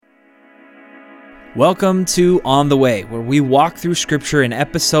Welcome to On the Way, where we walk through Scripture in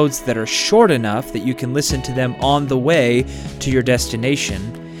episodes that are short enough that you can listen to them on the way to your destination,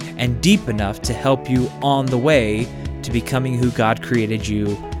 and deep enough to help you on the way to becoming who God created you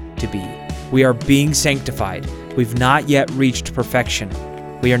to be. We are being sanctified. We've not yet reached perfection.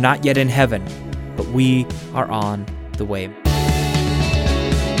 We are not yet in heaven, but we are on the way.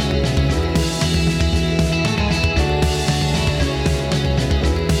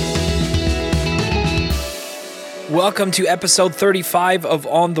 Welcome to episode 35 of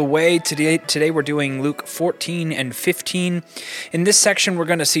On the Way. Today we're doing Luke 14 and 15. In this section, we're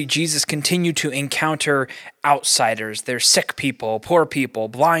going to see Jesus continue to encounter outsiders. They're sick people, poor people,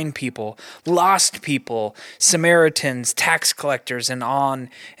 blind people, lost people, Samaritans, tax collectors, and on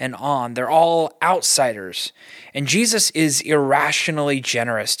and on. They're all outsiders. And Jesus is irrationally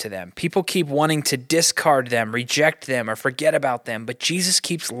generous to them. People keep wanting to discard them, reject them, or forget about them, but Jesus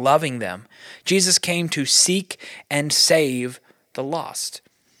keeps loving them. Jesus came to seek and save the lost.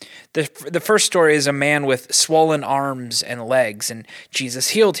 The first story is a man with swollen arms and legs, and Jesus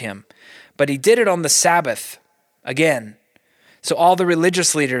healed him. But he did it on the Sabbath again. So all the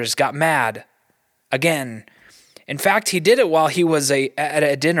religious leaders got mad again. In fact, he did it while he was at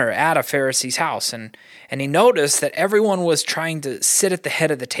a dinner at a Pharisee's house, and he noticed that everyone was trying to sit at the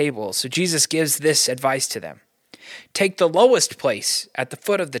head of the table. So Jesus gives this advice to them. Take the lowest place at the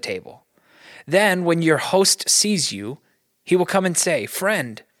foot of the table. Then when your host sees you, he will come and say,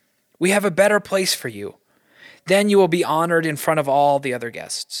 "Friend, we have a better place for you." Then you will be honored in front of all the other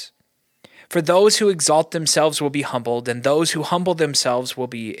guests. For those who exalt themselves will be humbled, and those who humble themselves will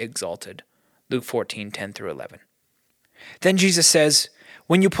be exalted. Luke 14:10-11. Then Jesus says,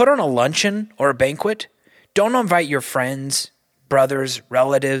 when you put on a luncheon or a banquet, don't invite your friends, brothers,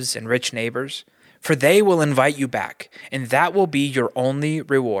 relatives, and rich neighbors, for they will invite you back, and that will be your only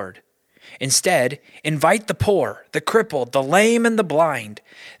reward. Instead, invite the poor, the crippled, the lame, and the blind.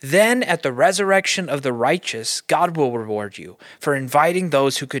 Then at the resurrection of the righteous, God will reward you for inviting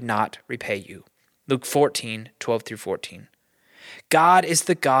those who could not repay you. Luke 14:12-14. God is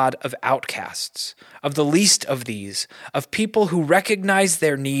the God of outcasts, of the least of these, of people who recognize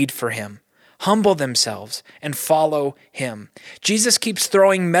their need for him, humble themselves, and follow him. Jesus keeps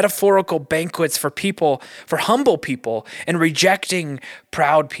throwing metaphorical banquets for humble people, and rejecting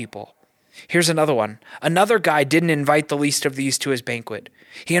proud people. Here's another one. Another guy didn't invite the least of these to his banquet.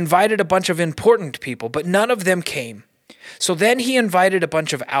 He invited a bunch of important people, but none of them came. So then he invited a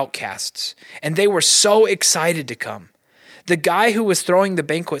bunch of outcasts, and they were so excited to come. The guy who was throwing the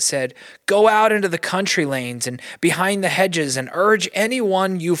banquet said, "Go out into the country lanes and behind the hedges and urge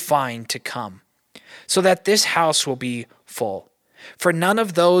anyone you find to come, so that this house will be full. For none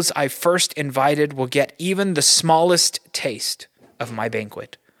of those I first invited will get even the smallest taste of my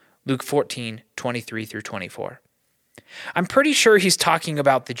banquet." Luke 14:23-24. I'm pretty sure he's talking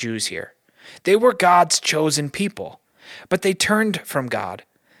about the Jews here. They were God's chosen people, but they turned from God.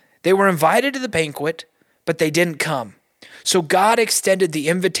 They were invited to the banquet, but they didn't come. So God extended the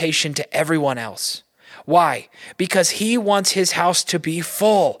invitation to everyone else. Why? Because he wants his house to be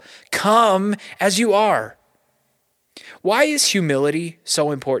full. Come as you are. Why is humility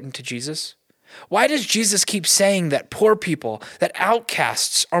so important to Jesus? Why does Jesus keep saying that poor people, that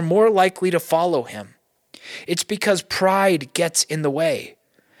outcasts are more likely to follow him? It's because pride gets in the way.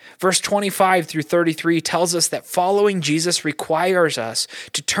 Verse 25-33 tells us that following Jesus requires us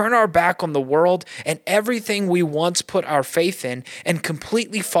to turn our back on the world and everything we once put our faith in and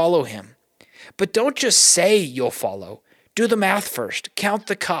completely follow him. But don't just say you'll follow. Do the math first. Count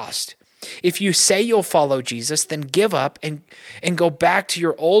the cost. If you say you'll follow Jesus, then give up and go back to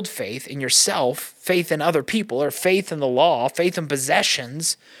your old faith in yourself, faith in other people, or faith in the law, faith in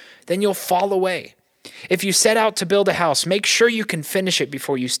possessions, then you'll fall away. If you set out to build a house, make sure you can finish it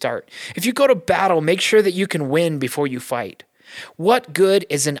before you start. If you go to battle, make sure that you can win before you fight. What good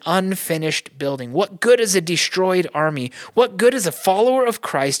is an unfinished building? What good is a destroyed army? What good is a follower of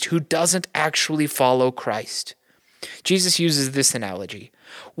Christ who doesn't actually follow Christ? Jesus uses this analogy.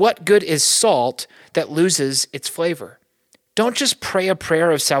 What good is salt that loses its flavor? Don't just pray a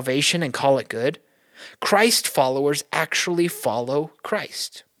prayer of salvation and call it good. Christ followers actually follow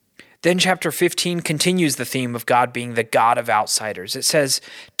Christ. Then chapter 15 continues the theme of God being the God of outsiders. It says,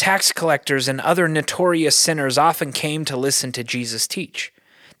 tax collectors and other notorious sinners often came to listen to Jesus teach.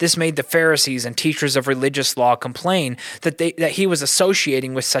 This made the Pharisees and teachers of religious law complain that he was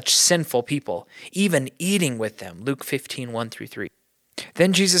associating with such sinful people, even eating with them. Luke 15:1-3.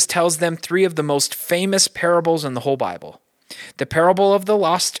 Then Jesus tells them three of the most famous parables in the whole Bible. The parable of the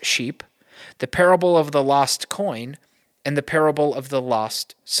lost sheep, the parable of the lost coin, and the parable of the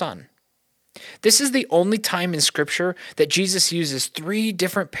lost son. This is the only time in Scripture that Jesus uses 3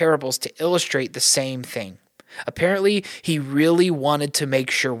 different parables to illustrate the same thing. Apparently, he really wanted to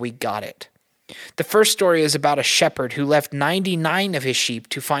make sure we got it. The first story is about a shepherd who left 99 of his sheep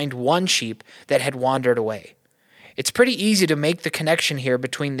to find one sheep that had wandered away. It's pretty easy to make the connection here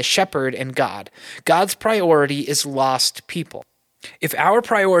between the shepherd and God. God's priority is lost people. If our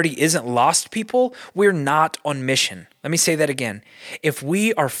priority isn't lost people, we're not on mission. Let me say that again. If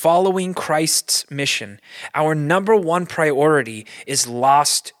we are following Christ's mission, our number one priority is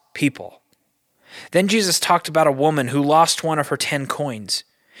lost people. Then Jesus talked about a woman who lost one of her 10 coins.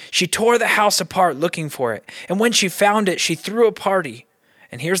 She tore the house apart looking for it, and when she found it, she threw a party.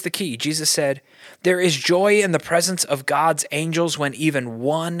 And here's the key. Jesus said, "There is joy in the presence of God's angels when even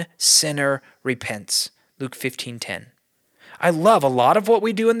one sinner repents." Luke 15:10. I love a lot of what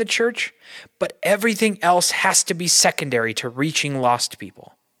we do in the church, but everything else has to be secondary to reaching lost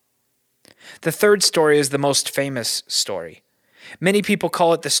people. The third story is the most famous story. Many people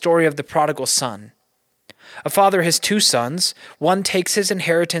call it the story of the prodigal son. A father has 2 sons. One takes his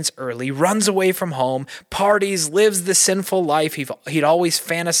inheritance early, runs away from home, parties, lives the sinful life he'd always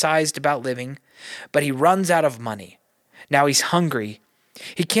fantasized about living, but he runs out of money. Now he's hungry.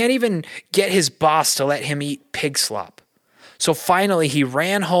 He can't even get his boss to let him eat pig slop. So finally, he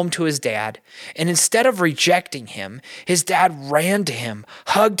ran home to his dad, and instead of rejecting him, his dad ran to him,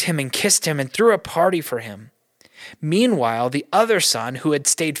 hugged him, and kissed him, and threw a party for him. Meanwhile, the other son, who had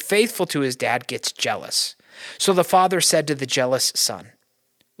stayed faithful to his dad, gets jealous. So the father said to the jealous son,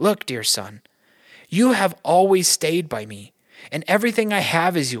 "Look, dear son, you have always stayed by me, and everything I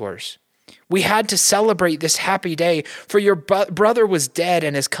have is yours. We had to celebrate this happy day, for your brother was dead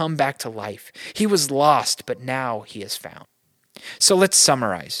and has come back to life. He was lost, but now he is found." So let's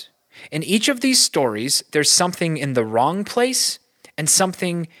summarize. In each of these stories, there's something in the wrong place and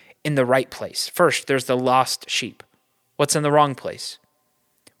something in the right place. First, there's the lost sheep. What's in the wrong place?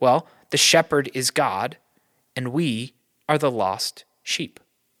 Well, the shepherd is God, and we are the lost sheep.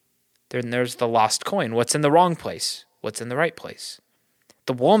 Then there's the lost coin. What's in the wrong place? What's in the right place?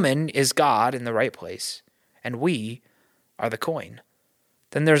 The woman is God in the right place, and we are the coin.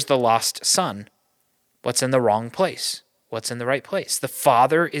 Then there's the lost son. What's in the wrong place? What's in the right place? The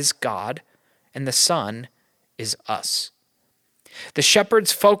Father is God, and the Son is us. The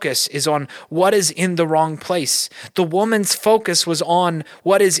shepherd's focus is on what is in the wrong place. The woman's focus was on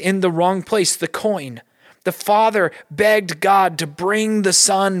what is in the wrong place, the coin. The father begged God to bring the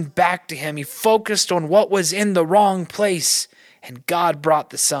son back to him. He focused on what was in the wrong place, and God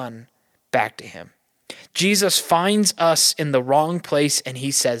brought the son back to him. Jesus finds us in the wrong place, and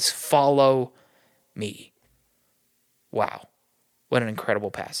he says, "Follow me." Wow, what an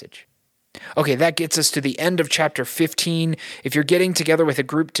incredible passage. Okay, that gets us to the end of chapter 15. If you're getting together with a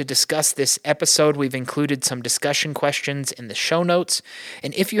group to discuss this episode, we've included some discussion questions in the show notes.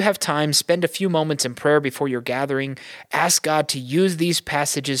 And if you have time, spend a few moments in prayer before your gathering. Ask God to use these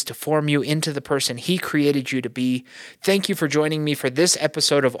passages to form you into the person he created you to be. Thank you for joining me for this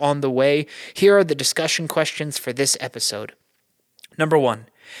episode of On the Way. Here are the discussion questions for this episode. Number 1,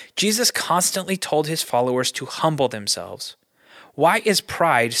 Jesus constantly told his followers to humble themselves. Why is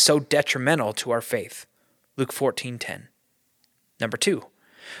pride so detrimental to our faith? Luke 14:10. Number 2,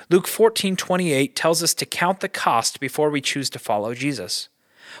 Luke 14:28 tells us to count the cost before we choose to follow Jesus.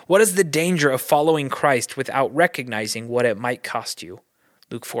 What is the danger of following Christ without recognizing what it might cost you?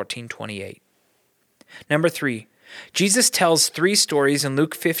 Luke 14:28. Number 3, Jesus tells 3 stories in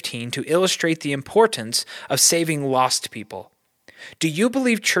Luke 15 to illustrate the importance of saving lost people. Do you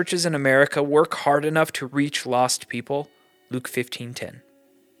believe churches in America work hard enough to reach lost people? Luke 15:10.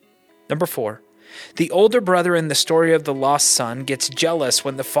 Number 4, the older brother in the story of the lost son gets jealous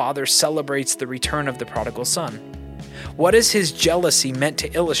when the father celebrates the return of the prodigal son. What is his jealousy meant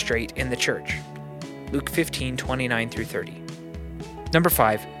to illustrate in the church? Luke 15:29-30. Number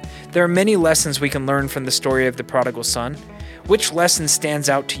 5, there are many lessons we can learn from the story of the prodigal son. Which lesson stands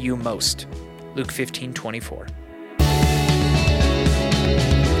out to you most? Luke 15:24.